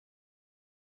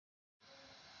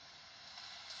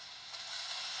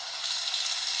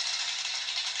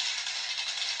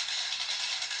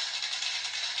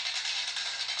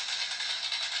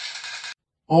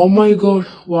Oh my god,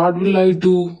 what will I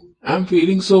do? I'm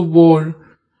feeling so bored.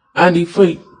 And if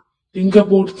I think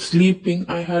about sleeping,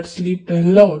 I had slept a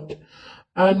lot.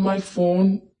 And my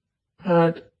phone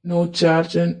had no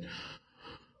charge. And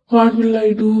what will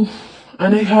I do?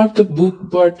 And I have the book,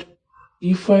 but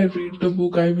if I read the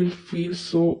book, I will feel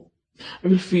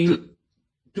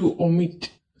to omit.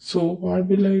 So what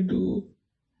will I do?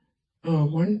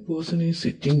 One person is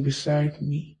sitting beside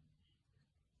me.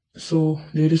 So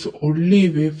there is only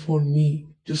way for me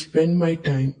to spend my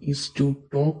time is to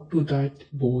talk to that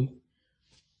boy.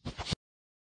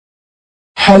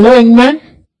 Hello, young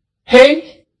man.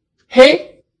 Hey,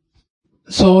 hey.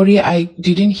 Sorry, I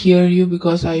didn't hear you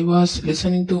because I was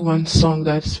listening to one song.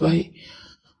 That's why.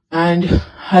 And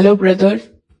hello, brother.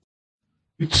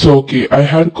 It's okay. I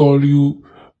had called you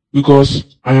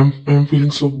because I am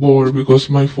feeling so bored because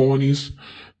my phone is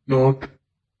not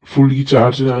fully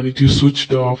charged and it is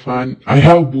switched off, and I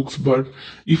have books, but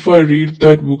if I read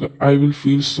that book I will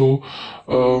feel so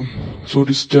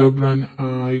disturbed, and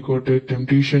I got a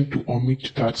temptation to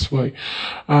omit. That's why.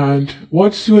 And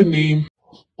what's your name?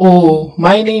 Oh,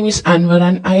 my name is Anwar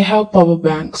and I have power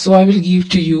bank, so I will give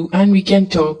to you and we can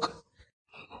talk.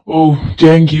 Oh,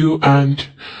 thank you. And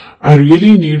I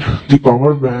really need the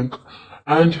power bank.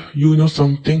 And you know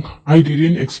something? I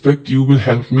didn't expect you will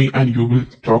help me and you will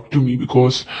talk to me,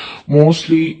 because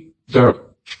mostly the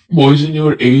boys in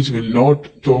your age will not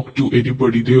talk to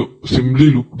anybody. They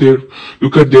simply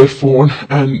look at their phone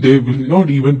and they will not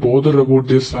even bother about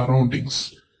their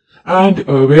surroundings. And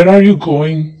where are you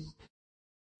going?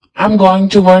 I'm going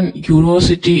to one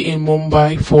university in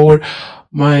Mumbai for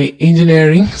my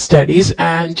engineering studies.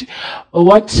 And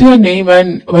what's your name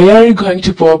and why are you going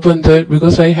to Porbandar?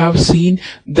 Because I have seen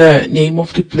the name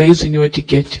of the place in your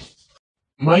ticket.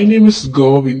 My name is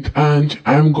Govind and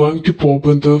I'm going to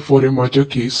Porbandar for a murder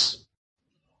case.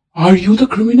 Are you the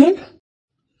criminal?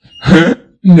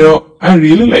 No, I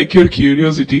really like your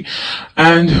curiosity.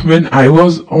 And when I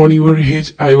was on your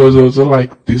age, I was also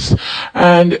like this.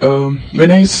 And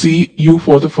when I see you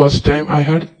for the first time, I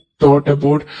had thought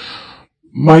about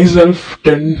myself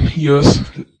 10 years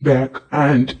back.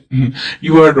 And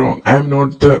you are wrong. I am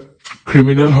not the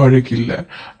criminal or a killer.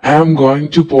 I am going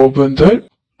to Porbandar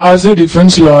as a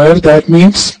defense lawyer. That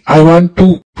means I want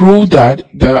to prove that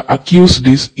the accused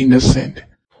is innocent.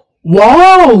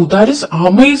 Wow, that is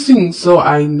amazing. So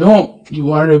I know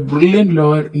you are a brilliant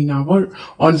lawyer in our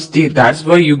on state. That's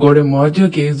why you got a murder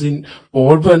case in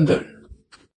Porbandar.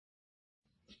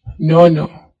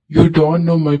 No, you don't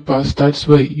know my past. That's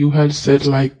why you had said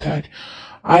like that.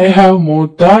 I have more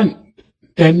than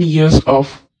 10 years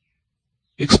of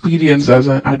experience as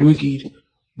an advocate,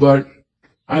 but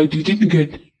I didn't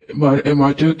get a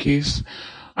murder case.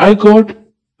 I got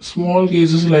small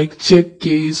cases like check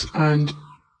case and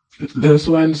this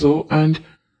one, so, and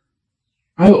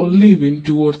I only win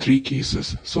 2 or 3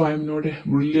 cases, so I am not a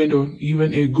brilliant or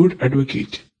even a good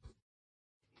advocate.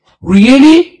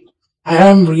 Really? I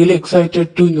am really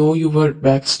excited to know your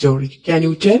backstory. Can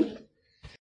you tell?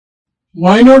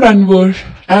 Why not, Anwar?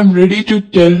 I am ready to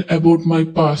tell about my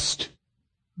past.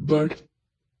 But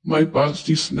my past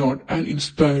is not an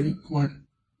inspiring one.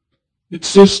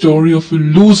 It's a story of a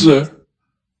loser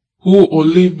who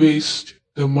only wastes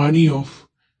the money of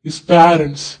his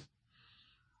parents,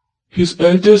 his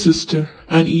elder sister,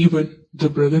 and even the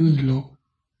brother-in-law,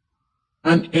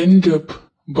 and end up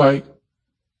by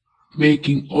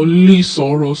making only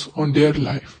sorrows on their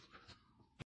life.